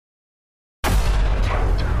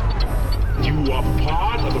You are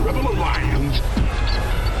part of the Rebel Alliance.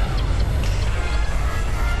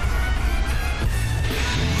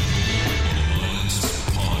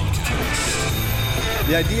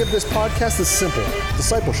 The idea of this podcast is simple: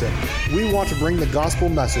 discipleship. We want to bring the gospel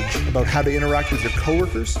message about how to interact with your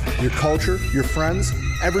coworkers, your culture, your friends,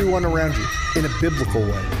 everyone around you in a biblical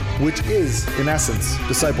way, which is, in essence,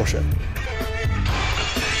 discipleship.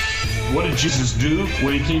 What did Jesus do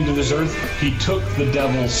when he came to this earth? He took the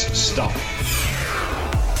devil's stuff.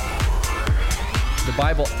 The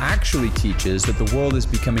Bible actually teaches that the world is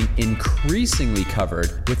becoming increasingly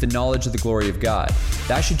covered with the knowledge of the glory of God.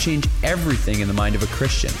 That should change everything in the mind of a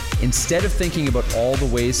Christian. Instead of thinking about all the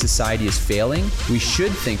ways society is failing, we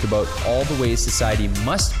should think about all the ways society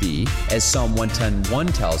must be, as Psalm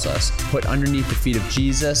 110:1 tells us, put underneath the feet of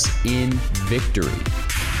Jesus in victory.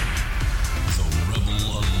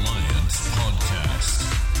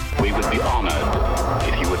 We would be honored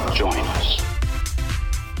if you would join us.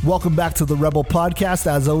 Welcome back to the Rebel Podcast.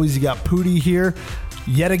 As always, you got Pooty here.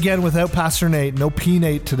 Yet again without Pastor Nate. No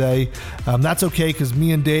P-Nate today. That's okay because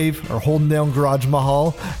me and Dave are holding down Garage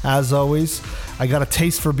Mahal as always. I got a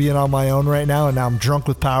taste for being on my own right now, and now I'm drunk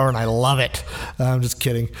with power, and I love it. I'm just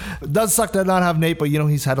kidding. It does suck to not have Nate, but,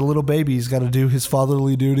 he's had a little baby. He's got to do his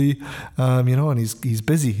fatherly duty, and he's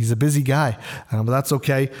busy. He's a busy guy, but that's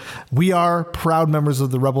okay. We are proud members of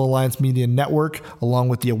the Rebel Alliance Media Network, along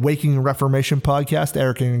with the Awakening Reformation podcast,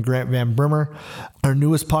 Eric and Grant Van Brimmer. Our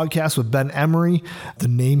newest podcast with Ben Emery. The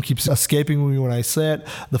name keeps escaping me when I say it.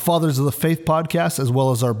 The Fathers of the Faith podcast, as well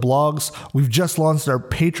as our blogs. We've just launched our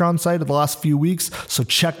Patreon site in the last few weeks, so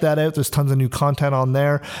check that out. There's tons of new content on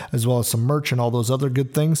there, as well as some merch and all those other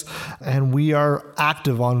good things. And we are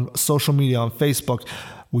active on social media, on Facebook.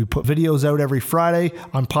 We put videos out every Friday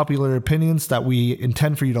on popular opinions that we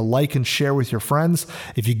intend for you to like and share with your friends.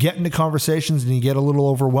 If you get into conversations and you get a little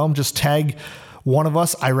overwhelmed, just tag one of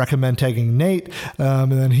us. I recommend tagging Nate,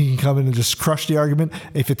 and then he can come in and just crush the argument.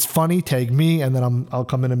 If it's funny, tag me, and then I'll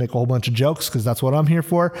come in and make a whole bunch of jokes because that's what I'm here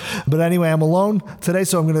for. But anyway, I'm alone today,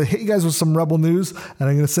 so I'm going to hit you guys with some Rebel news, and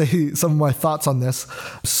I'm going to say some of my thoughts on this.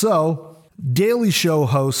 So, Daily Show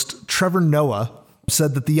host Trevor Noah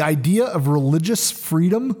said that the idea of religious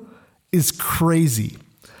freedom is crazy.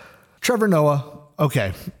 Trevor Noah,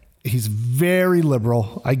 okay, he's very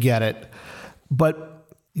liberal. I get it. But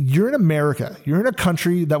you're in America. You're in a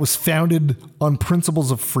country that was founded on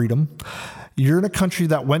principles of freedom. You're in a country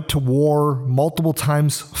that went to war multiple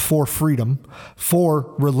times for freedom,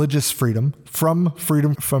 for religious freedom from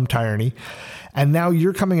tyranny. And now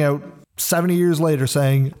you're coming out 70 years later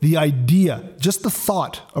saying the idea, just the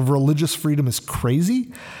thought of religious freedom is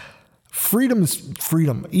crazy. Freedom is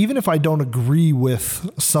freedom. Even if I don't agree with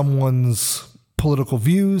someone's political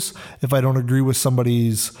views, if I don't agree with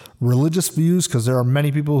somebody's religious views, because there are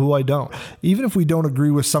many people who I don't, even if we don't agree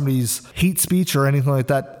with somebody's hate speech or anything like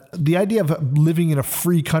that, the idea of living in a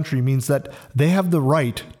free country means that they have the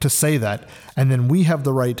right to say that, and then we have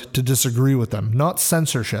the right to disagree with them, not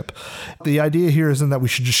censorship. The idea here isn't that we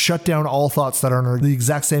should just shut down all thoughts that are the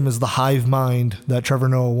exact same as the hive mind that Trevor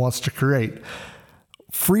Noah wants to create.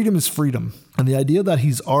 Freedom is freedom. And the idea that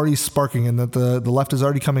he's already sparking and that the left is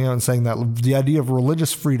already coming out and saying that the idea of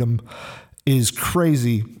religious freedom is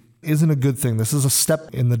crazy isn't a good thing. This is a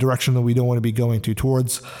step in the direction that we don't want to be going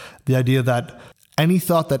towards the idea that any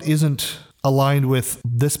thought that isn't aligned with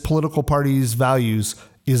this political party's values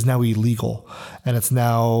is now illegal. And it's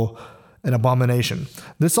now an abomination.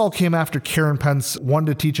 This all came after Karen Pence wanted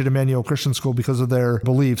to teach at Emmanuel Christian School because of their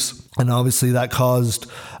beliefs. And obviously that caused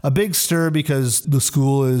a big stir because the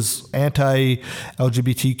school is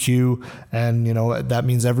anti-LGBTQ and, that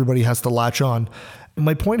means everybody has to latch on. And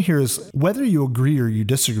my point here is whether you agree or you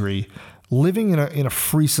disagree, living in a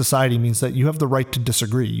free society means that you have the right to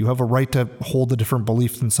disagree. You have a right to hold a different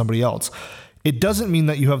belief than somebody else. It doesn't mean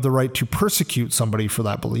that you have the right to persecute somebody for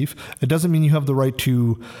that belief. It doesn't mean you have the right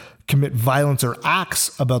to commit violence or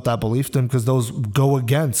acts about that belief, then, because those go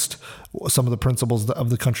against some of the principles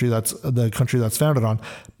of the country that's founded on.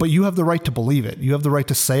 But you have the right to believe it. You have the right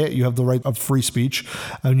to say it. You have the right of free speech,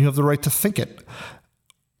 and you have the right to think it.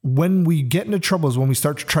 When we get into trouble is when we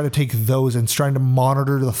start to try to take those and trying to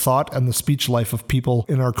monitor the thought and the speech life of people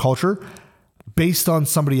in our culture based on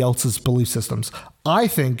somebody else's belief systems. I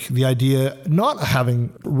think the idea not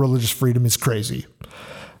having religious freedom is crazy.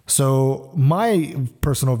 So my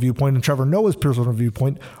personal viewpoint and Trevor Noah's personal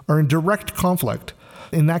viewpoint are in direct conflict.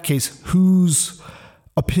 In that case, whose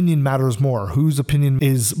opinion matters more, whose opinion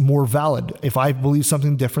is more valid. If I believe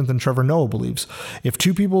something different than Trevor Noah believes, if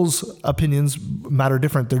two people's opinions matter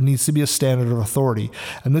different, there needs to be a standard of authority.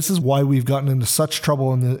 And this is why we've gotten into such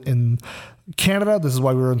trouble in Canada. This is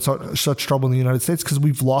why we're in such trouble in the United States, because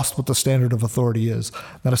we've lost what the standard of authority is.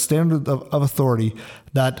 That a standard of authority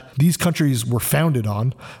that these countries were founded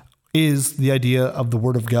on is the idea of the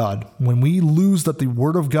Word of God. When we lose that the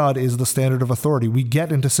Word of God is the standard of authority, we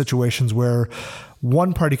get into situations where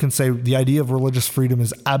one party can say the idea of religious freedom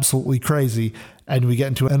is absolutely crazy, and we get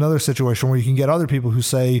into another situation where you can get other people who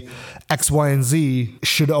say X, Y, and Z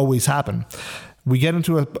should always happen. We get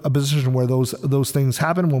into a position where those things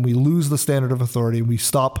happen. When we lose the standard of authority, we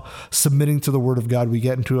stop submitting to the Word of God, we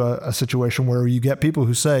get into a situation where you get people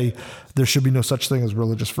who say there should be no such thing as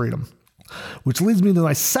religious freedom. Which leads me to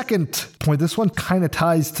my second point. This one kind of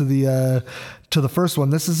ties to the first one.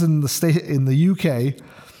 This is in the UK.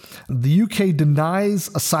 The UK denies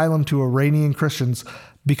asylum to Iranian Christians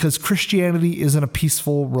because Christianity isn't a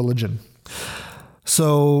peaceful religion.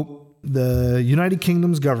 So the United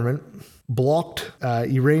Kingdom's government blocked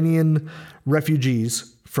Iranian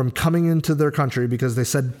refugees from coming into their country because they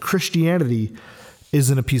said Christianity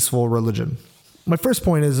isn't a peaceful religion. My first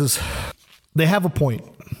point is they have a point.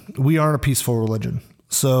 We aren't a peaceful religion.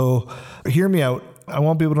 So hear me out. I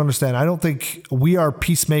want people to understand. I don't think we are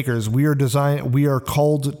peacemakers. We are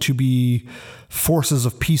called to be forces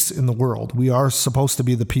of peace in the world. We are supposed to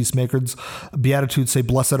be the peacemakers. Beatitudes say,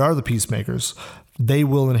 blessed are the peacemakers. They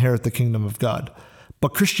will inherit the kingdom of God.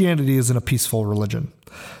 But Christianity isn't a peaceful religion.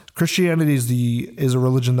 Christianity is a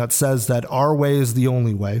religion that says that our way is the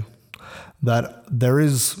only way, that there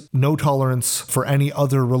is no tolerance for any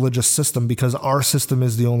other religious system because our system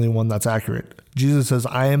is the only one that's accurate. Jesus says,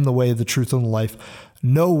 I am the way, the truth, and the life.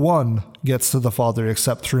 No one gets to the Father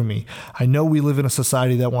except through me. I know we live in a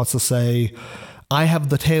society that wants to say, I have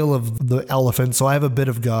the tail of the elephant, so I have a bit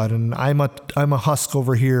of God, and I'm a husk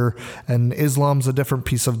over here, and Islam's a different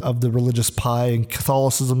piece of the religious pie, and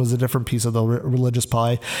Catholicism is a different piece of the religious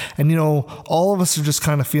pie. And, all of us are just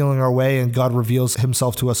kind of feeling our way, and God reveals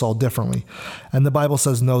himself to us all differently. And the Bible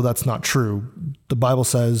says, no, that's not true. The Bible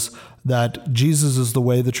says that Jesus is the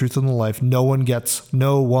way, the truth, and the life. No one gets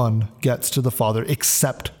to the Father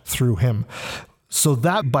except through him. So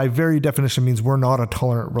that, by very definition, means we're not a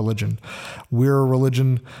tolerant religion. We're a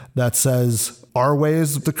religion that says our way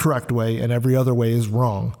is the correct way and every other way is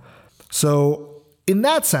wrong. So in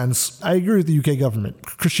that sense, I agree with the UK government.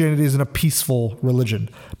 Christianity isn't a peaceful religion,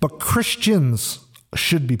 but Christians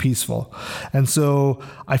should be peaceful. And so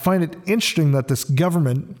I find it interesting that this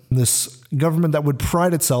government that would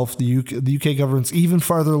pride itself, the UK government's even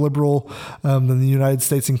farther liberal than the United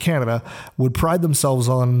States and Canada, would pride themselves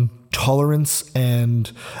on tolerance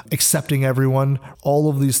and accepting everyone, all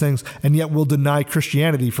of these things, and yet will deny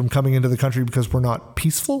Christianity from coming into the country because we're not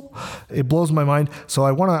peaceful. It blows my mind. So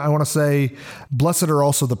I want to say, blessed are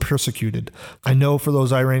also the persecuted. I know for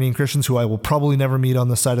those Iranian Christians who I will probably never meet on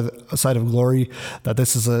the side of glory, that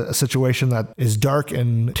this is a situation that is dark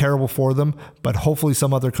and terrible for them, but hopefully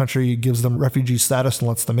some other country gives them refugee status and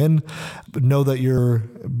lets them in. But know that you're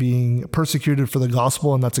being persecuted for the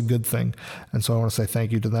gospel, and that's a good thing. And so I want to say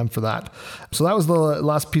thank you to them for that. So that was the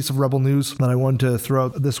last piece of Rebel news that I wanted to throw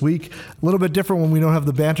out this week. A little bit different when we don't have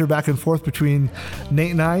the banter back and forth between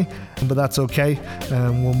Nate and I, but that's okay.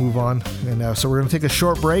 And we'll move on. And so we're going to take a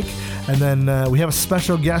short break, and then we have a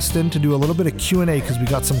special guest in to do a little bit of Q&A because we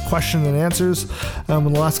got some question and answers in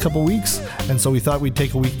the last couple weeks. And so we thought we'd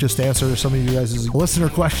take a week just to answer some of you guys' listener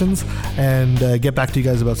questions and get back to you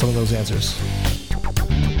guys about some of those answers.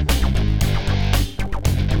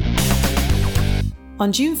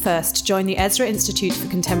 On June 1st, join the Ezra Institute for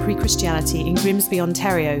Contemporary Christianity in Grimsby,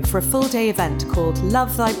 Ontario for a full-day event called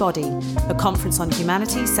Love Thy Body, a conference on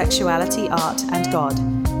humanity, sexuality, art and God,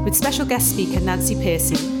 with special guest speaker Nancy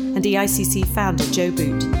Pearcey and EICC founder Joe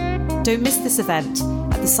Boot. Don't miss this event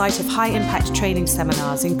at the site of high-impact training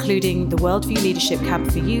seminars, including the Worldview Leadership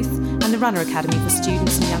Camp for Youth and the Runner Academy for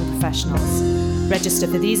students and young professionals. Register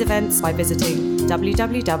for these events by visiting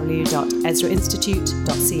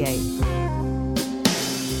www.ezrainstitute.ca.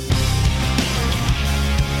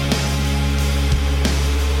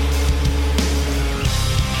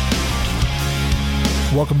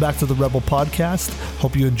 Welcome back to the Rebel Podcast.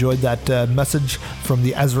 Hope you enjoyed that message from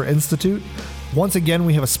the Ezra Institute. Once again,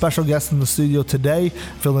 we have a special guest in the studio today,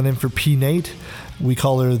 filling in for P. Nate. We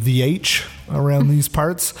call her The H. around these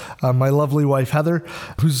parts. My lovely wife, Heather,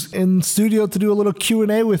 who's in studio to do a little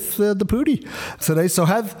Q&A with the Pootie today. So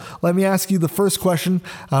Heath, let me ask you the first question.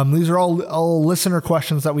 These are all listener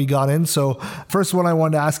questions that we got in. So first one I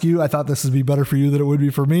wanted to ask you, I thought this would be better for you than it would be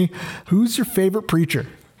for me. Who's your favorite preacher?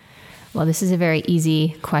 Well, this is a very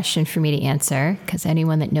easy question for me to answer because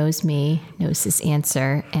anyone that knows me knows this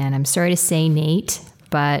answer. And I'm sorry to say, Nate,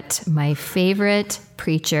 but my favorite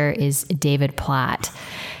preacher is David Platt.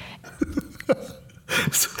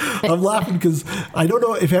 I'm laughing because I don't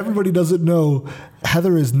know if everybody doesn't know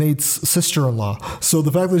Heather is Nate's sister-in-law. So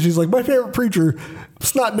the fact that she's like, my favorite preacher,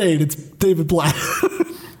 it's not Nate, it's David Platt.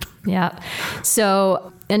 Yeah.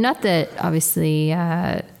 So, and not that obviously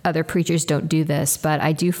other preachers don't do this, but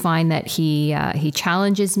I do find that he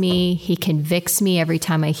challenges me. He convicts me every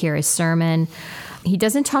time I hear a sermon. He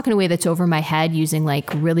doesn't talk in a way that's over my head using like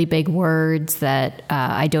really big words that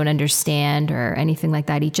I don't understand or anything like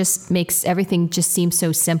that. He just makes everything just seem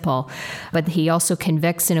so simple, but he also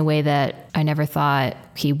convicts in a way that I never thought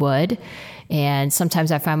he would. And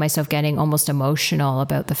sometimes I find myself getting almost emotional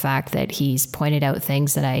about the fact that he's pointed out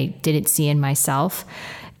things that I didn't see in myself.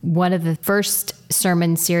 One of the first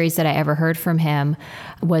sermon series that I ever heard from him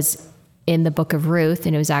was in the book of Ruth,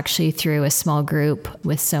 and it was actually through a small group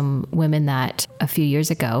with some women that a few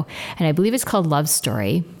years ago. And I believe it's called Love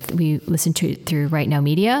Story. We listened to it through Right Now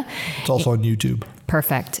Media. It's also on YouTube.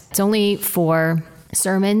 Perfect. It's only 4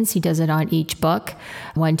 sermons. He does it on each book,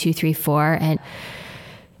 1, 2, 3, 4. And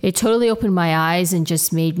it totally opened my eyes and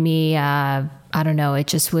just made me, I don't know, it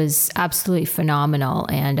just was absolutely phenomenal.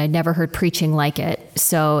 And I'd never heard preaching like it.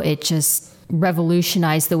 So it just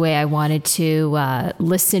revolutionized the way I wanted to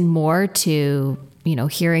listen more to,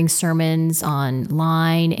 hearing sermons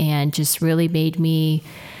online, and just really made me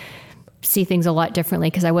see things a lot differently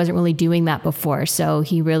because I wasn't really doing that before. So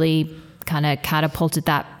he really kind of catapulted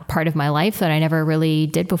that part of my life that I never really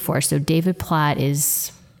did before. So David Platt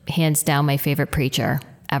is hands down my favorite preacher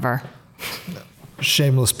ever.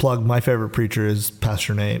 Shameless plug. My favorite preacher is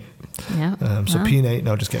Pastor Nate. Yeah. So P Nate.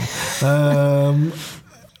 No, just kidding.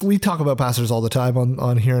 We talk about pastors all the time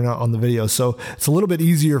on here and on the video. So it's a little bit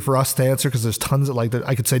easier for us to answer because there's tons of like that.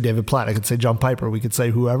 I could say David Platt. I could say John Piper. We could say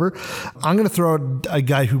whoever. I'm going to throw out a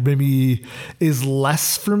guy who maybe is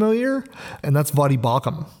less familiar, and that's Voddie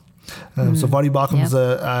Baucham. So Voddie Baucham is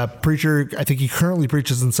a preacher. I think he currently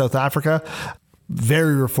preaches in South Africa.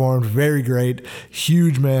 Very reformed, very great,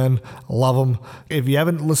 huge man. Love him. If you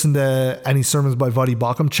haven't listened to any sermons by Voddie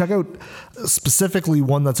Baucham, check out specifically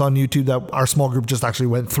one that's on YouTube that our small group just actually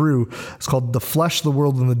went through. It's called The Flesh, the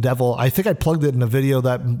World, and the Devil. I think I plugged it in a video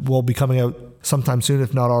that will be coming out sometime soon,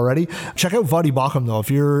 if not already. Check out Voddie Baucham though. If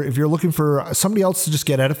you're looking for somebody else to just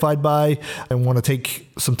get edified by and want to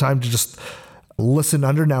take some time to just listen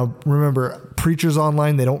under. Now, remember, preachers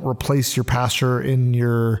online, they don't replace your pastor in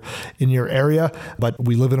your area, but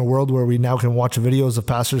we live in a world where we now can watch videos of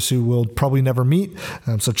pastors who we'll probably never meet.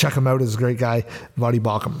 So check him out. He's a great guy, Voddie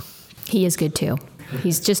Baucham. He is good too.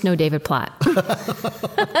 He's just no David Platt.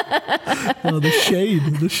 Well, the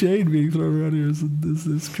shade being thrown around here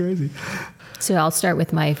is crazy. So I'll start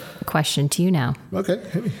with my question to you now. Okay,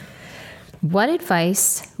 hit me. What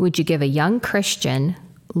advice would you give a young Christian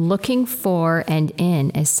looking for and in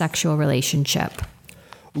a sexual relationship?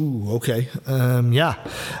 Ooh, okay. Yeah.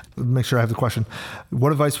 Make sure I have the question.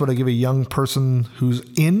 What advice would I give a young person who's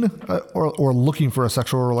in or looking for a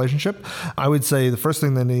sexual relationship? I would say the first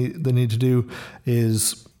thing they need to do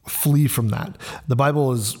is flee from that. The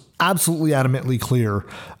Bible is absolutely adamantly clear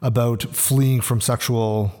about fleeing from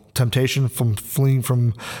sexual temptation, from fleeing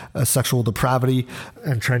from sexual depravity,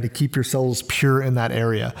 and trying to keep yourselves pure in that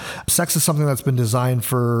area. Sex is something that's been designed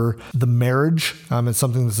for the marriage. It's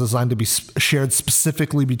something that's designed to be shared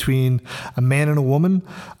specifically between a man and a woman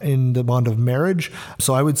in the bond of marriage.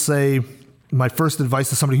 So I would say my first advice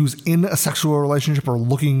to somebody who's in a sexual relationship or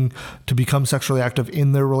looking to become sexually active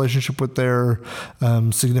in their relationship with their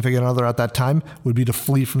significant other at that time would be to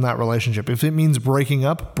flee from that relationship. If it means breaking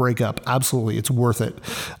up, break up. Absolutely. It's worth it,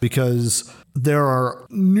 because there are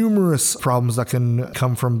numerous problems that can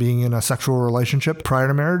come from being in a sexual relationship prior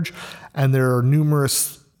to marriage. And there are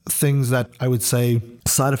numerous things that I would say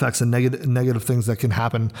side effects and negative things that can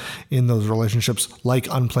happen in those relationships, like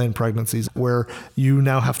unplanned pregnancies, where you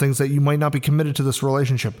now have things that you might not be committed to this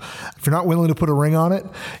relationship. If you're not willing to put a ring on it,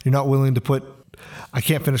 you're not willing to put I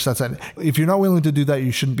can't finish that sentence. If you're not willing to do that,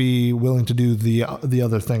 you shouldn't be willing to do the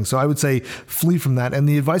other thing. So I would say flee from that. And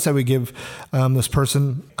the advice I would give this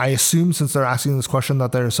person, I assume since they're asking this question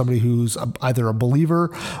that they're somebody who's either a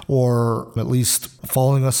believer or at least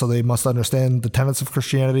following us, so they must understand the tenets of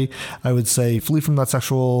Christianity. I would say flee from that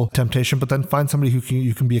sexual temptation, but then find somebody who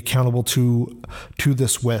you can be accountable to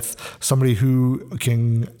this with. Somebody who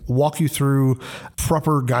can walk you through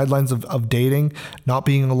proper guidelines of dating, not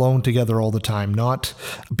being alone together all the time, not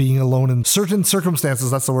being alone in certain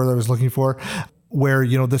circumstances. That's the word I was looking for, where,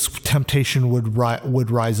 this temptation would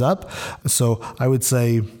rise up. So I would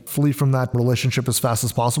say flee from that relationship as fast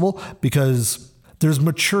as possible, because there's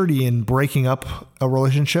maturity in breaking up a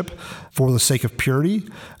relationship for the sake of purity.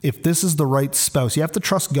 If this is the right spouse, you have to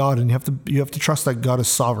trust God, and you have to trust that God is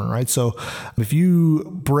sovereign, right? So if you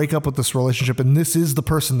break up with this relationship and this is the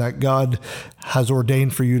person that God has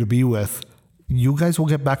ordained for you to be with, you guys will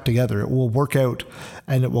get back together. It will work out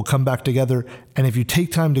and it will come back together. And if you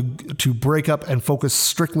take time to break up and focus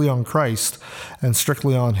strictly on Christ and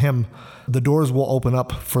strictly on Him, the doors will open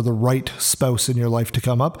up for the right spouse in your life to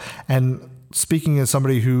come up. And speaking as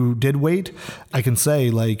somebody who did wait, I can say,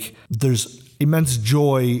 there's immense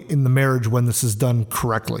joy in the marriage when this is done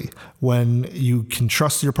correctly, when you can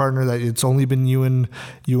trust your partner that it's only been you and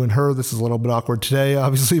her. This is a little bit awkward today,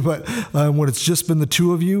 obviously, but when it's just been the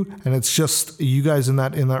two of you and it's just you guys in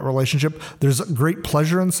that relationship, there's great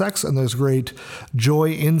pleasure in sex and there's great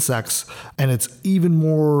joy in sex, and it's even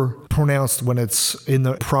more pronounced when it's in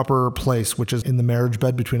the proper place, which is in the marriage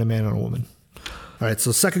bed between a man and a woman. All right,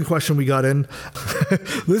 so second question we got in.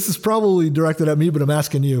 This is probably directed at me, but I'm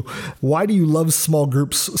asking you. Why do you love small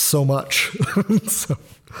groups so much?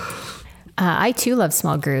 I too love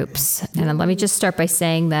small groups. And let me just start by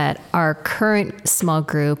saying that our current small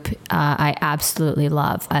group, I absolutely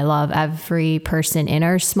love. I love every person in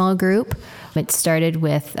our small group. It started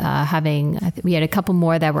with we had a couple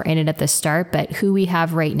more that were in it at the start, but who we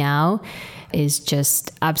have right now is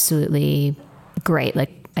just absolutely great.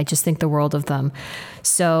 I just think the world of them.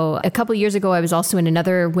 So a couple of years ago, I was also in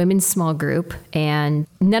another women's small group, and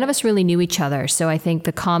none of us really knew each other. So I think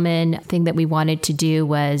the common thing that we wanted to do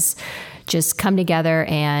was just come together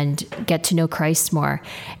and get to know Christ more.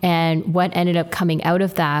 And what ended up coming out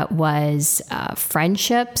of that was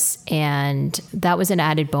friendships, and that was an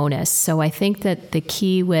added bonus. So I think that the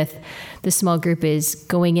key with the small group is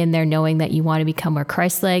going in there knowing that you want to become more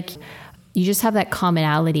Christ-like. You just have that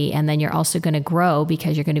commonality, and then you're also going to grow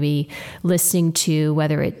because you're going to be listening to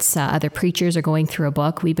whether it's other preachers or going through a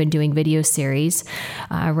book. We've been doing video series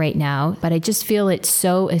right now, but I just feel it's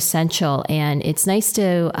so essential, and it's nice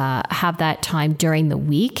to have that time during the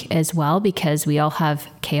week as well, because we all have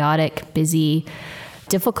chaotic, busy,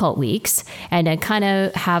 difficult weeks, and I kind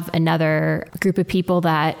of have another group of people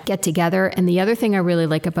that get together. And the other thing I really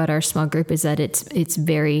like about our small group is that it's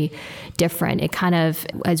very different. It kind of,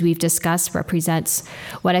 as we've discussed, represents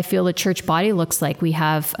what I feel the church body looks like. We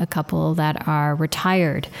have a couple that are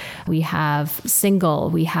retired. We have single.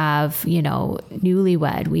 We have,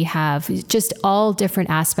 newlywed. We have just all different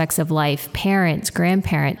aspects of life, parents,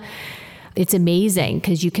 grandparent. It's amazing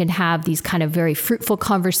because you can have these kind of very fruitful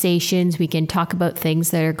conversations. We can talk about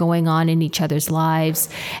things that are going on in each other's lives.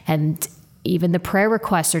 And even the prayer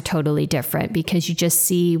requests are totally different, because you just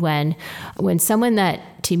see when someone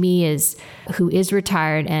that to me who is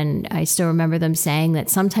retired, and I still remember them saying that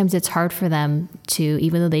sometimes it's hard for them to,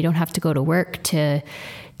 even though they don't have to go to work, to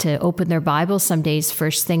open their Bible some days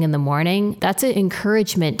first thing in the morning. That's an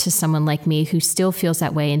encouragement to someone like me who still feels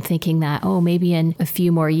that way and thinking that, maybe in a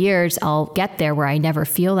few more years I'll get there where I never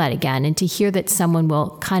feel that again. And to hear that someone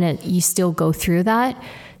will you still go through that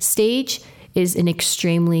stage is an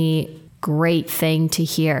extremely great thing to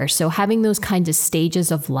hear. So having those kinds of stages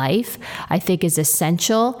of life, I think, is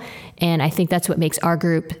essential. And I think that's what makes our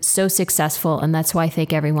group so successful. And that's why I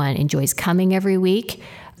think everyone enjoys coming every week.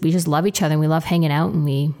 We just love each other and we love hanging out and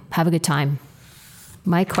we have a good time.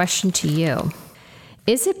 My question to you,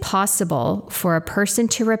 is it possible for a person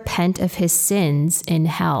to repent of his sins in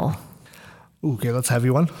hell? Okay, let's have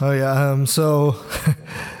you one. Oh yeah. So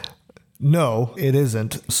no, it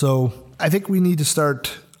isn't. So I think we need to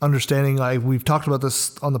start understanding, we've talked about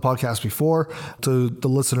this on the podcast before. To the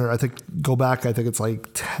listener, I think go back, I think it's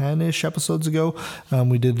 10-ish episodes ago.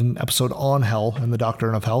 We did an episode on hell and the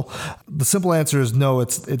doctrine of hell. The simple answer is no,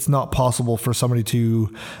 it's not possible for somebody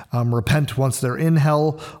to repent once they're in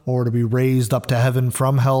hell or to be raised up to heaven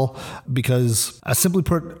from hell, because simply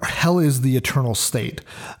put, hell is the eternal state.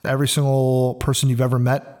 Every single person you've ever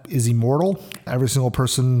met is immortal. Every single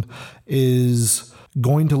person is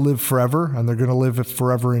going to live forever, and they're going to live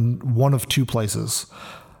forever in one of two places.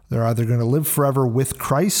 They're either going to live forever with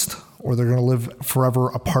Christ or they're going to live forever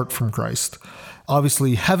apart from Christ.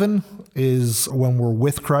 Obviously, heaven is when we're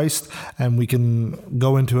with Christ, and we can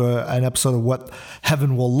go into an episode of what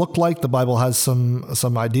heaven will look like. The Bible has some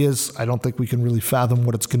ideas. I don't think we can really fathom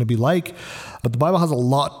what it's going to be like, but the Bible has a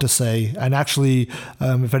lot to say. And actually,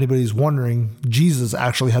 if anybody's wondering, Jesus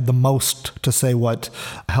actually had the most to say what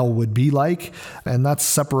hell would be like, and that's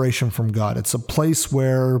separation from God. It's a place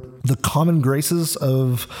where the common graces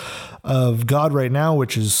of God right now,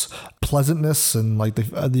 which is pleasantness and like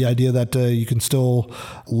the idea that you can still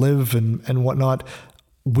live and whatnot,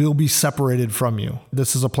 will be separated from you.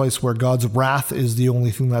 This is a place where God's wrath is the only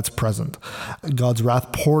thing that's present. God's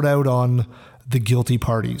wrath poured out on the guilty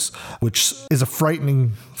parties, which is a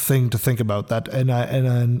frightening thing to think about, that in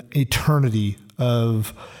an eternity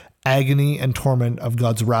of agony and torment of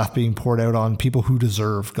God's wrath being poured out on people who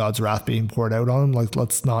deserve God's wrath being poured out on. Like,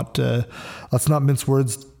 let's not mince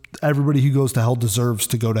words. Everybody who goes to hell deserves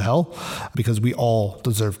to go to hell, because we all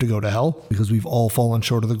deserve to go to hell, because we've all fallen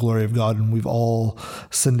short of the glory of God and we've all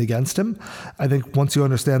sinned against him. I think once you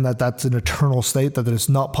understand that that's an eternal state, that it's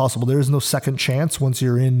not possible, there is no second chance once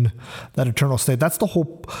you're in that eternal state. That's the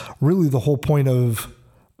whole point of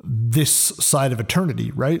this side of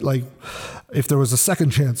eternity, right? Like, if there was a second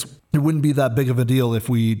chance, it wouldn't be that big of a deal if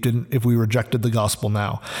we rejected the gospel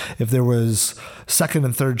now. If there was second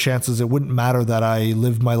and third chances, it wouldn't matter that I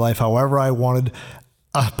lived my life however I wanted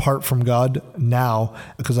apart from God now,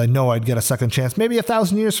 because I know I'd get a second chance, maybe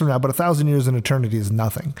 1,000 years from now, but 1,000 years in eternity is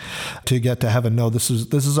nothing to get to heaven. No, this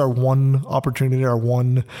is our one opportunity, our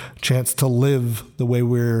one chance to live the way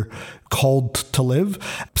we're called to live.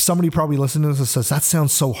 Somebody probably listening to this and says, that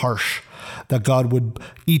sounds so harsh, that God would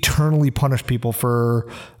eternally punish people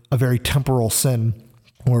for a very temporal sin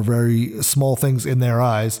or very small things in their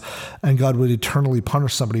eyes, and God would eternally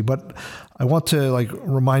punish somebody. But I want to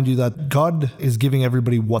remind you that God is giving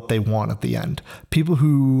everybody what they want at the end. People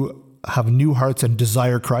who have new hearts and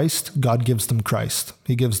desire Christ, God gives them Christ.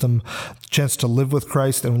 He gives them the chance to live with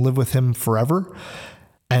Christ and live with him forever.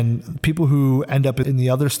 And people who end up in the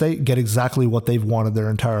other state get exactly what they've wanted their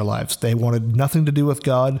entire lives. They wanted nothing to do with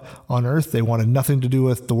God on earth. They wanted nothing to do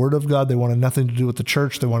with the Word of God. They wanted nothing to do with the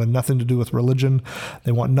church. They wanted nothing to do with religion.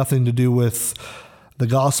 They want nothing to do with the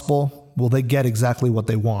gospel. Well, they get exactly what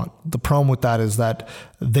they want. The problem with that is that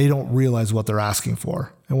they don't realize what they're asking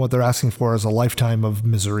for. And what they're asking for is a lifetime of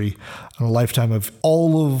misery and a lifetime of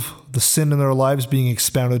all of the sin in their lives being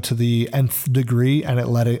expounded to the nth degree and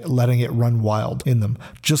letting it run wild in them.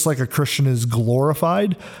 Just like a Christian is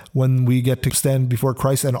glorified when we get to stand before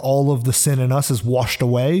Christ and all of the sin in us is washed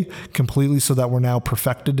away completely so that we're now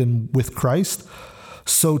perfected and with Christ,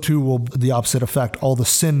 so too will the opposite effect. All the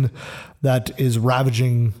sin that is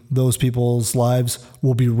ravaging those people's lives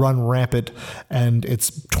will be run rampant, and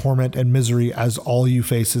it's torment and misery as all you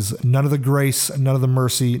face is none of the grace, none of the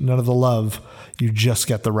mercy, none of the love. You just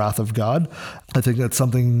get the wrath of God. I think that's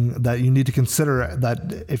something that you need to consider,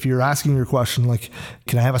 that if you're asking your question, like,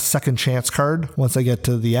 can I have a second chance card once I get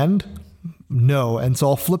to the end? No. And so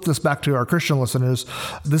I'll flip this back to our Christian listeners.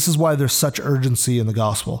 This is why there's such urgency in the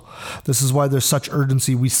gospel. This is why there's such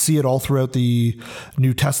urgency. We see it all throughout the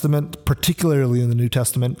New Testament, particularly in the New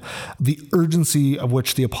Testament, the urgency of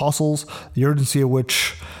which the apostles, the urgency of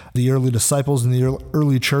which the early disciples in the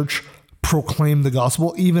early church proclaim the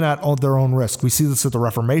gospel, even at their own risk. We see this at the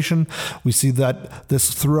Reformation. We see that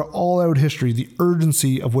this throughout all out history, the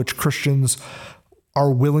urgency of which Christians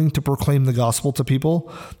are willing to proclaim the gospel to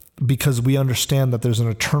people, because we understand that there's an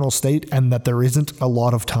eternal state and that there isn't a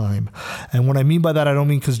lot of time. And what I mean by that, I don't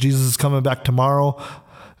mean because Jesus is coming back tomorrow.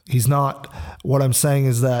 He's not. What I'm saying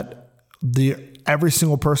is that every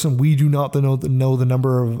single person, we do not know the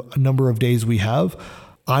number of days we have.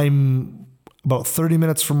 I'm about 30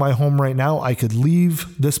 minutes from my home right now. I could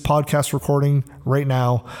leave this podcast recording right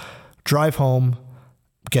now, drive home,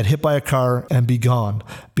 get hit by a car, and be gone,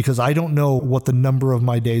 because I don't know what the number of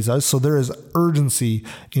my days is. So there is urgency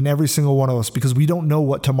in every single one of us, because we don't know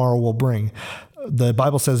what tomorrow will bring. The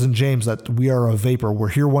Bible says in James that we are a vapor. We're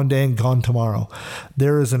here one day and gone tomorrow.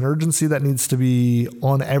 There is an urgency that needs to be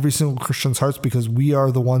on every single Christian's hearts, because we are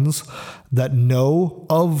the ones that know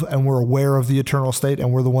of and we're aware of the eternal state,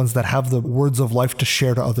 and we're the ones that have the words of life to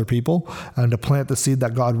share to other people and to plant the seed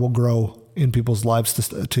that God will grow in people's lives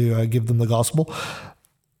to give them the gospel.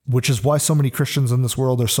 Which is why so many Christians in this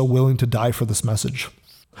world are so willing to die for this message.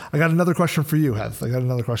 I got another question for you, Heath.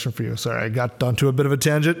 Sorry, I got onto a bit of a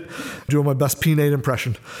tangent, doing my best P. Nate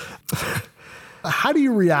impression. How do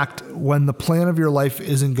you react when the plan of your life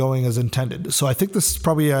isn't going as intended? So I think this is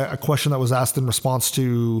probably a question that was asked in response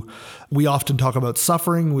to, we often talk about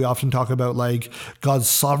suffering. We often talk about like God's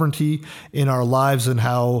sovereignty in our lives and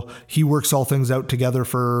how he works all things out together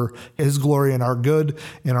for his glory and our good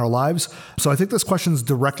in our lives. So I think this question is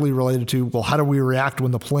directly related to, well, how do we react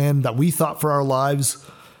when the plan that we thought for our lives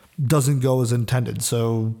doesn't go as intended?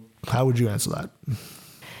 So how would you answer that?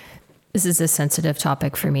 This is a sensitive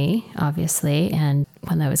topic for me, obviously, and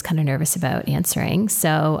one I was kind of nervous about answering.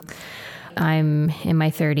 So I'm in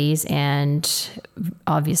my 30s, and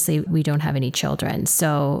obviously we don't have any children.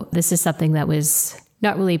 So this is something that was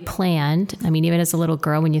not really planned. I mean, even as a little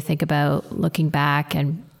girl, when you think about looking back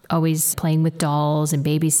and always playing with dolls and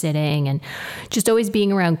babysitting and just always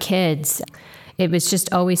being around kids, it was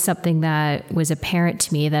just always something that was apparent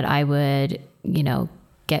to me that I would,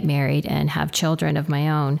 get married and have children of my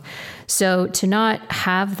own. So to not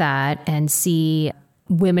have that and see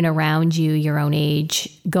women around you, your own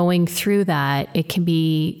age, going through that, it can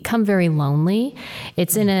become very lonely.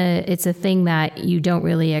 It's a thing that you don't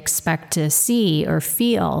really expect to see or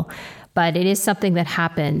feel, but it is something that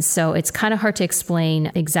happens. So it's kind of hard to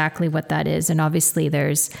explain exactly what that is. And obviously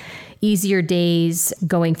there's easier days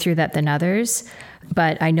going through that than others.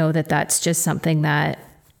 But I know that that's just something that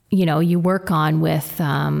you work on with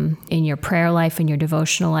in your prayer life and your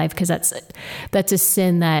devotional life, because that's a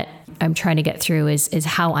sin that I'm trying to get through is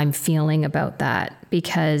how I'm feeling about that,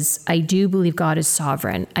 because I do believe God is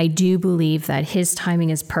sovereign. I do believe that his timing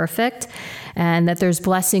is perfect and that there's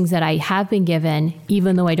blessings that I have been given,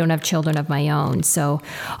 even though I don't have children of my own. So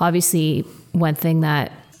obviously one thing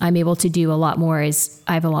that I'm able to do a lot more is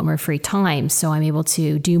I have a lot more free time. So I'm able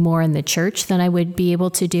to do more in the church than I would be able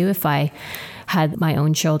to do if I had my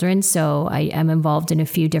own children. So I am involved in a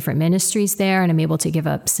few different ministries there, and I'm able to give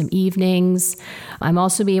up some evenings. I'm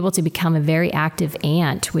also be able to become a very active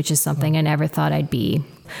aunt, which is something I never thought I'd be.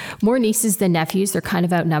 More nieces than nephews. They're kind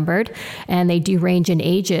of outnumbered, and they do range in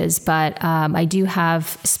ages, but I do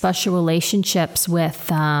have special relationships with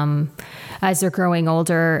as they're growing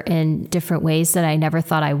older in different ways that I never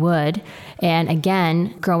thought I would. And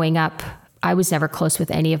again, growing up, I was never close with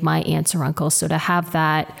any of my aunts or uncles. So to have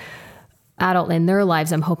that adult in their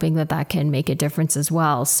lives, I'm hoping that can make a difference as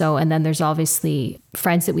well. So, and then there's obviously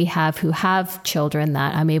friends that we have who have children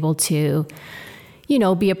that I'm able to,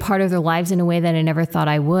 be a part of their lives in a way that I never thought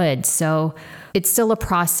I would. So it's still a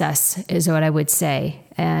process is what I would say.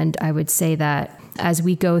 And I would say that as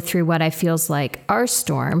we go through what I feels like our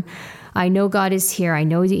storm, I know God is here. I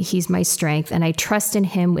know that he's my strength, and I trust in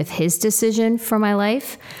him with his decision for my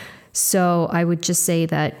life. So I would just say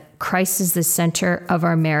that Christ is the center of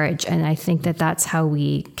our marriage. And I think that that's how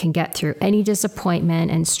we can get through any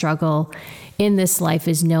disappointment and struggle in this life,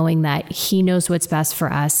 is knowing that he knows what's best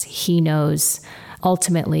for us. He knows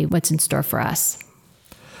ultimately what's in store for us.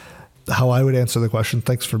 How I would answer the question,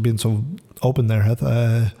 thanks for being so open there, Heath.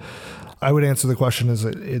 I would answer the question is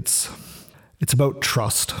it's about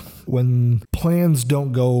trust. When plans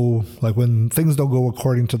don't go, like when things don't go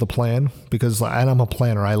according to the plan, because and I'm a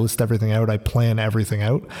planner, I list everything out, I plan everything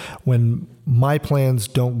out. When my plans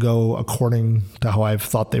don't go according to how I've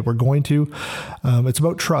thought they were going to, it's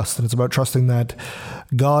about trust. And it's about trusting that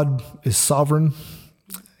God is sovereign.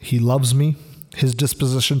 He loves me. His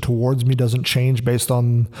disposition towards me doesn't change based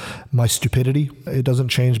on my stupidity. It doesn't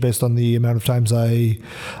change based on the amount of times I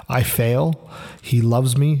fail. He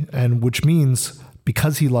loves me, and which means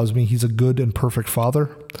because he loves me, he's a good and perfect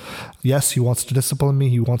father. Yes, he wants to discipline me.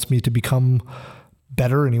 He wants me to become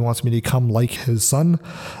better, and he wants me to become like his son,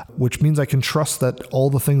 which means I can trust that all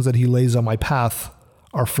the things that he lays on my path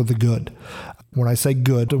are for the good. When I say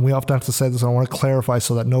good, and we often have to say this, and I want to clarify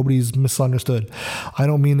so that nobody's misunderstood, I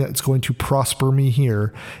don't mean that it's going to prosper me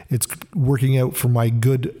here. It's working out for my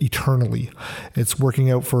good eternally. It's working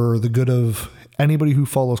out for the good of anybody who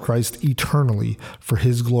follows Christ eternally for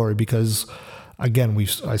his glory, because again,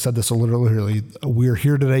 I said this a little earlier, we're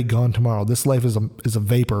here today, gone tomorrow. This life is a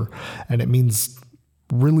vapor, and it means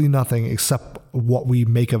really nothing except what we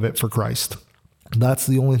make of it for Christ. That's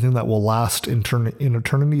the only thing that will last in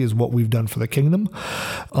eternity, is what we've done for the kingdom.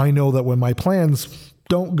 I know that when my plans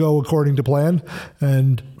don't go according to plan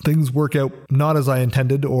and things work out not as I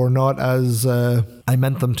intended or not as I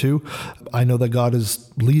meant them to, I know that God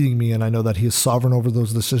is leading me, and I know that he is sovereign over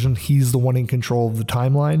those decisions. He's the one in control of the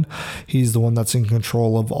timeline. He's the one that's in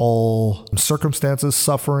control of all circumstances,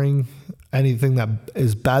 suffering, anything that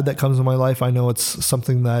is bad that comes in my life. I know it's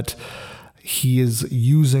something that he is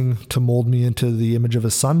using to mold me into the image of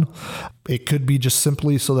his son. It could be just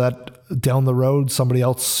simply so that down the road, somebody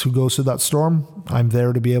else who goes through that storm, I'm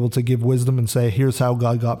there to be able to give wisdom and say, here's how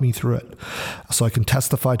God got me through it. So I can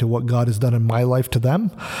testify to what God has done in my life to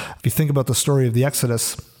them. If you think about the story of the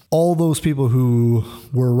Exodus, all those people who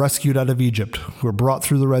were rescued out of Egypt, who were brought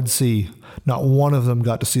through the Red Sea, not one of them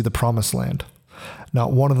got to see the promised land.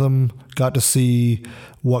 Not one of them got to see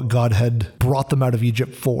what God had brought them out of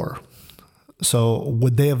Egypt for. So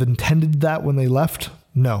would they have intended that when they left?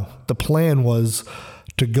 No. The plan was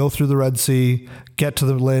to go through the Red Sea, get to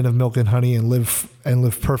the land of milk and honey, and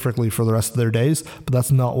live perfectly for the rest of their days. But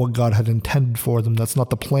that's not what God had intended for them. That's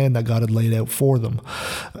not the plan that God had laid out for them.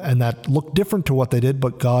 And that looked different to what they did,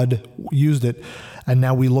 but God used it. And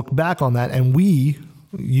now we look back on that, and we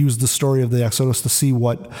use the story of the Exodus to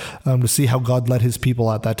see how God led his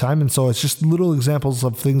people at that time. And so it's just little examples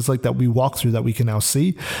of things like that we walk through that we can now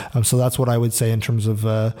see. So that's what I would say in terms of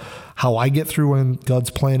how I get through when God's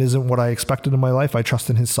plan isn't what I expected in my life. I trust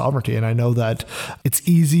in his sovereignty. And I know that it's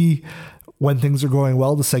easy when things are going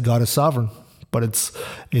well to say God is sovereign, but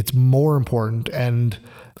it's more important, and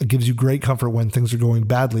it gives you great comfort when things are going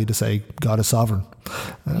badly to say God is sovereign.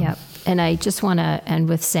 Yep. And I just want to end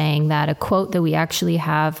with saying that a quote that we actually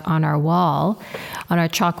have on our wall, on our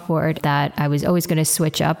chalkboard, that I was always going to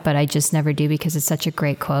switch up, but I just never do because it's such a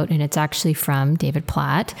great quote. And it's actually from David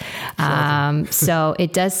Platt. So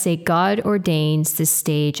it does say, God ordains the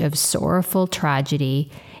stage of sorrowful tragedy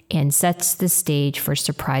and sets the stage for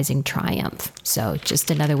surprising triumph. So just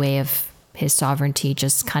another way of his sovereignty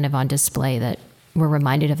just kind of on display, that we're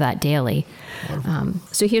reminded of that daily.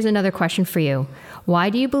 So here's another question for you.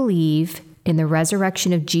 Why do you believe in the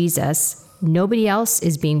resurrection of Jesus? Nobody else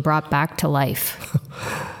is being brought back to life.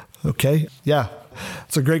 Okay. Yeah.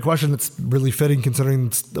 It's a great question. It's really fitting considering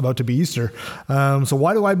it's about to be Easter. So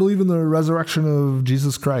why do I believe in the resurrection of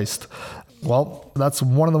Jesus Christ? Well, that's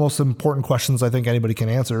one of the most important questions I think anybody can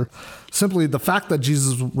answer. Simply, the fact that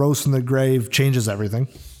Jesus rose from the grave changes everything.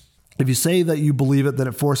 If you say that you believe it, then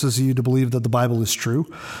it forces you to believe that the Bible is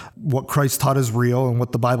true. What Christ taught is real, and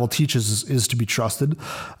what the Bible teaches is to be trusted.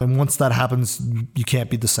 And once that happens, you can't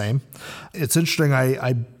be the same. It's interesting.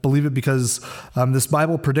 I believe it because this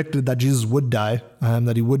Bible predicted that Jesus would die,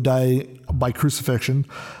 that he would die by crucifixion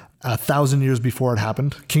 1,000 years before it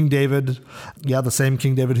happened. King David, the same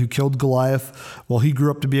King David who killed Goliath, well, he grew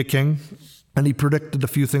up to be a king. And he predicted a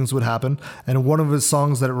few things would happen. And one of his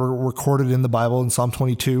songs that were recorded in the Bible in Psalm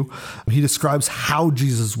 22, he describes how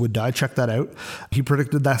Jesus would die. Check that out. He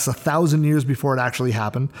predicted that's 1,000 years before it actually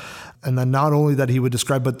happened. And then not only that he would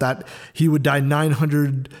describe, but that he would die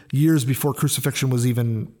 900 years before crucifixion was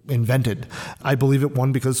even invented. I believe it,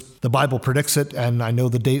 one, because the Bible predicts it, and I know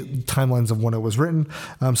the timelines of when it was written.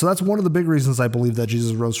 So that's one of the big reasons I believe that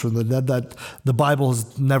Jesus rose from the dead, that the Bible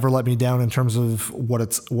has never let me down in terms of what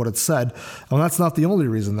it's said. And that's not the only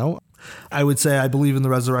reason, though. I would say I believe in the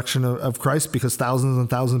resurrection of Christ because thousands and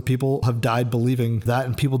thousands of people have died believing that,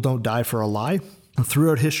 and people don't die for a lie. And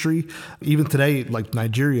throughout history, even today, like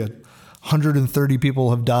Nigeria, 130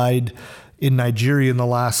 people have died in Nigeria in the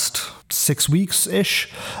last 6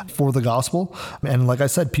 weeks-ish for the gospel. And like I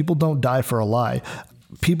said, people don't die for a lie.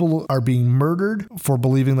 People are being murdered for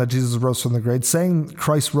believing that Jesus rose from the grave. Saying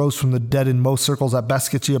Christ rose from the dead in most circles at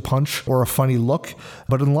best gets you a punch or a funny look.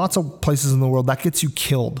 But in lots of places in the world, that gets you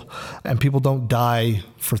killed. And people don't die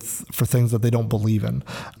for things that they don't believe in.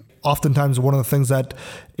 Oftentimes, one of the things that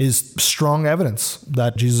is strong evidence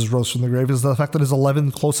that Jesus rose from the grave is the fact that his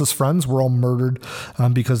 11 closest friends were all murdered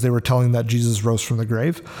because they were telling that Jesus rose from the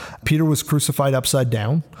grave. Peter was crucified upside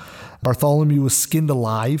down. Bartholomew was skinned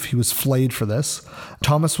alive. He was flayed for this.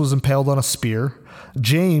 Thomas was impaled on a spear.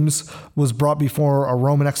 James was brought before a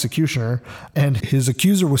Roman executioner, and his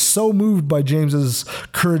accuser was so moved by James's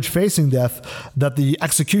courage facing death that the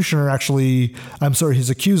his accuser actually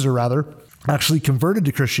converted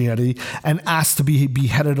to Christianity and asked to be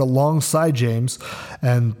beheaded alongside James,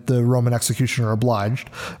 and the Roman executioner obliged.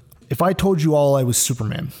 If I told you all I was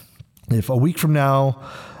Superman, if a week from now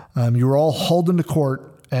you were all hauled into court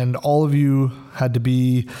and all of you had to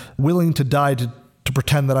be willing to die to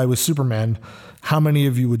pretend that I was Superman, how many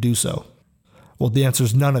of you would do so? Well, the answer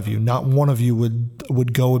is none of you. Not one of you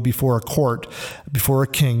would go before a court, before a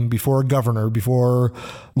king, before a governor, before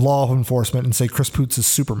law enforcement and say Chris Poots is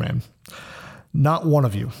Superman. Not one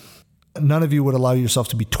of you. None of you would allow yourself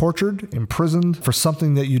to be tortured, imprisoned for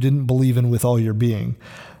something that you didn't believe in with all your being.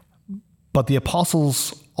 But the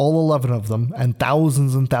apostles, all 11 of them, and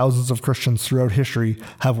thousands of Christians throughout history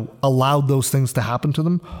have allowed those things to happen to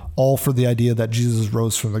them, all for the idea that Jesus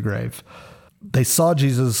rose from the grave. They saw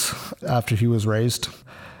Jesus after he was raised.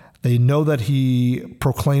 They know that he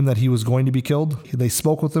proclaimed that he was going to be killed. They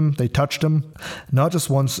spoke with him. They touched him. Not just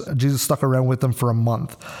once. Jesus stuck around with them for a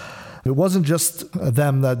month. It wasn't just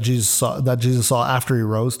them that Jesus saw after he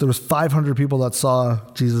rose. There was 500 people that saw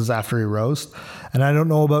Jesus after he rose. And I don't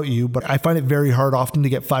know about you, but I find it very hard often to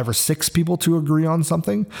get 5 or 6 people to agree on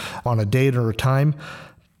something, on a date or a time.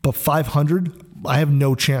 But 500, I have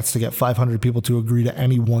no chance to get 500 people to agree to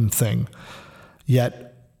any one thing.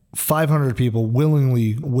 Yet 500 people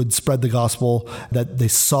willingly would spread the gospel that they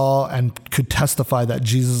saw and could testify that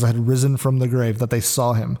Jesus had risen from the grave, that they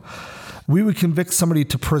saw him. We would convict somebody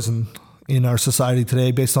to prison in our society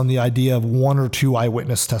today based on the idea of 1 or 2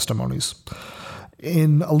 eyewitness testimonies.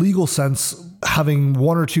 In a legal sense, having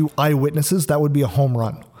 1 or 2 eyewitnesses, that would be a home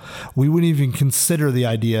run. We wouldn't even consider the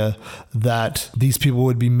idea that these people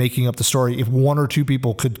would be making up the story if 1 or 2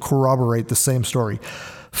 people could corroborate the same story.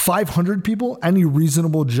 500 people, any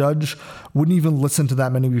reasonable judge wouldn't even listen to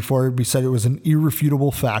that many before it be said it was an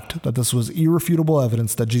irrefutable fact, that this was irrefutable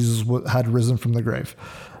evidence that Jesus had risen from the grave.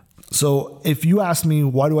 So if you ask me,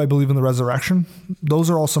 why do I believe in the resurrection? Those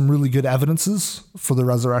are all some really good evidences for the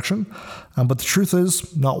resurrection. But the truth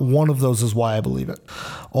is, not one of those is why I believe it.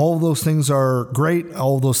 All of those things are great.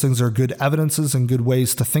 All of those things are good evidences and good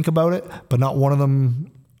ways to think about it. But not one of them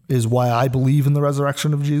is why I believe in the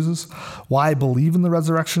resurrection of Jesus. Why I believe in the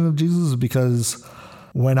resurrection of Jesus is because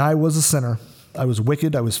when I was a sinner, I was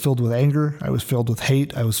wicked. I was filled with anger. I was filled with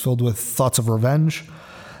hate. I was filled with thoughts of revenge.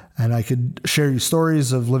 And I could share you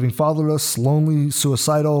stories of living fatherless, lonely,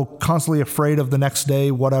 suicidal, constantly afraid of the next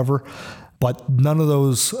day, whatever. But none of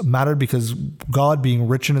those mattered because God, being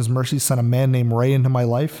rich in his mercy, sent a man named Ray into my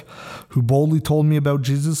life who boldly told me about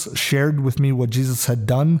Jesus, shared with me what Jesus had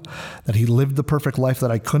done, that he lived the perfect life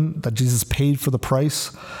that I couldn't, that Jesus paid for the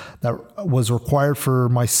price that was required for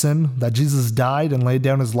my sin, that Jesus died and laid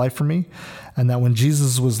down his life for me, and that when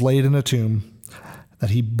Jesus was laid in a tomb, that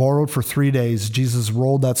he borrowed for 3 days, Jesus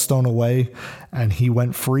rolled that stone away and he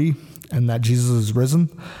went free, and that Jesus is risen,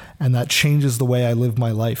 and that changes the way I live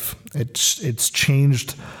my life. It's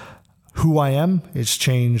changed who I am. It's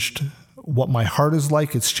changed what my heart is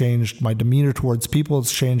like. It's changed my demeanor towards people.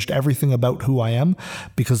 It's changed everything about who I am,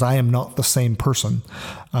 because I am not the same person.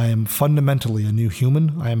 I am fundamentally a new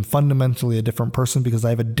human. I am fundamentally a different person because I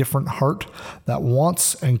have a different heart that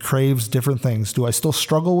wants and craves different things. Do I still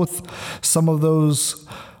struggle with some of those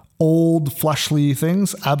old fleshly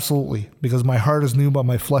things? Absolutely, because my heart is new, but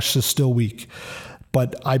my flesh is still weak.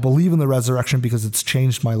 But I believe in the resurrection because it's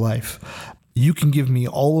changed my life. You can give me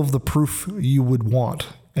all of the proof you would want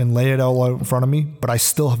and lay it all out in front of me, but I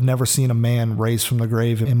still have never seen a man raised from the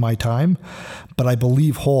grave in my time. But I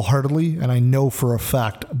believe wholeheartedly, and I know for a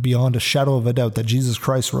fact, beyond a shadow of a doubt, that Jesus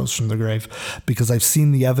Christ rose from the grave, because I've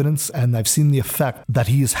seen the evidence and I've seen the effect that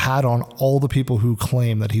he has had on all the people who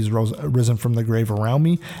claim that he's risen from the grave around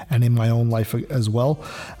me and in my own life as well.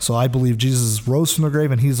 So I believe Jesus rose from the grave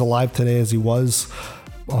and he's alive today as he was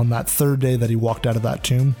on that 3rd day that he walked out of that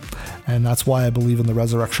tomb. And that's why I believe in the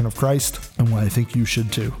resurrection of Christ, and why I think you should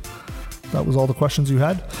too. That was all the questions you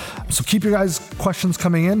had. So keep your guys' questions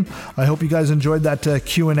coming in. I hope you guys enjoyed that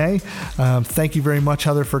Q&A. Thank you very much,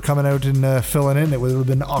 Heather, for coming out and filling in. It would have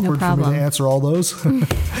been awkward for me to answer all those.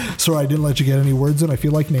 Sorry, I didn't let you get any words in. I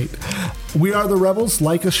feel like Nate. We are the Rebels.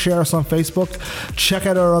 Like us, share us on Facebook. Check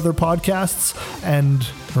out our other podcasts. And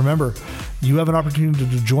remember, you have an opportunity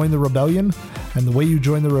to join the rebellion. And the way you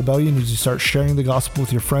join the rebellion is you start sharing the gospel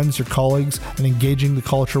with your friends, your colleagues, and engaging the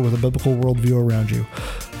culture with a biblical worldview around you.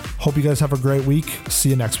 Hope you guys have a great week. See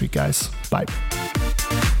you next week, guys. Bye.